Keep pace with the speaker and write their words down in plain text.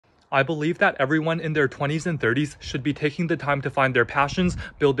I believe that everyone in their 20s and 30s should be taking the time to find their passions,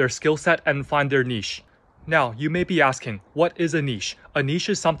 build their skill set, and find their niche. Now, you may be asking, what is a niche? A niche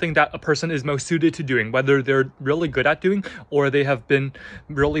is something that a person is most suited to doing, whether they're really good at doing or they have been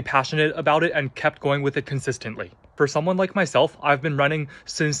really passionate about it and kept going with it consistently. For someone like myself, I've been running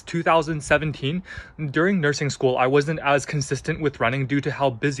since 2017. During nursing school, I wasn't as consistent with running due to how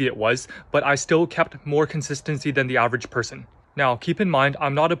busy it was, but I still kept more consistency than the average person. Now, keep in mind,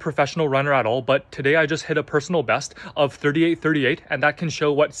 I'm not a professional runner at all, but today I just hit a personal best of 38:38, and that can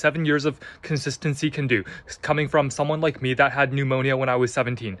show what 7 years of consistency can do, coming from someone like me that had pneumonia when I was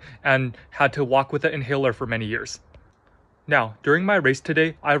 17 and had to walk with an inhaler for many years. Now, during my race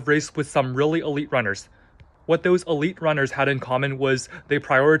today, I've raced with some really elite runners. What those elite runners had in common was they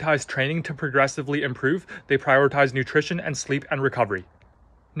prioritized training to progressively improve, they prioritized nutrition and sleep and recovery.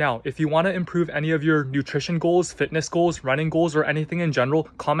 Now, if you want to improve any of your nutrition goals, fitness goals, running goals, or anything in general,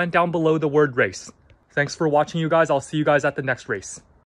 comment down below the word race. Thanks for watching, you guys. I'll see you guys at the next race.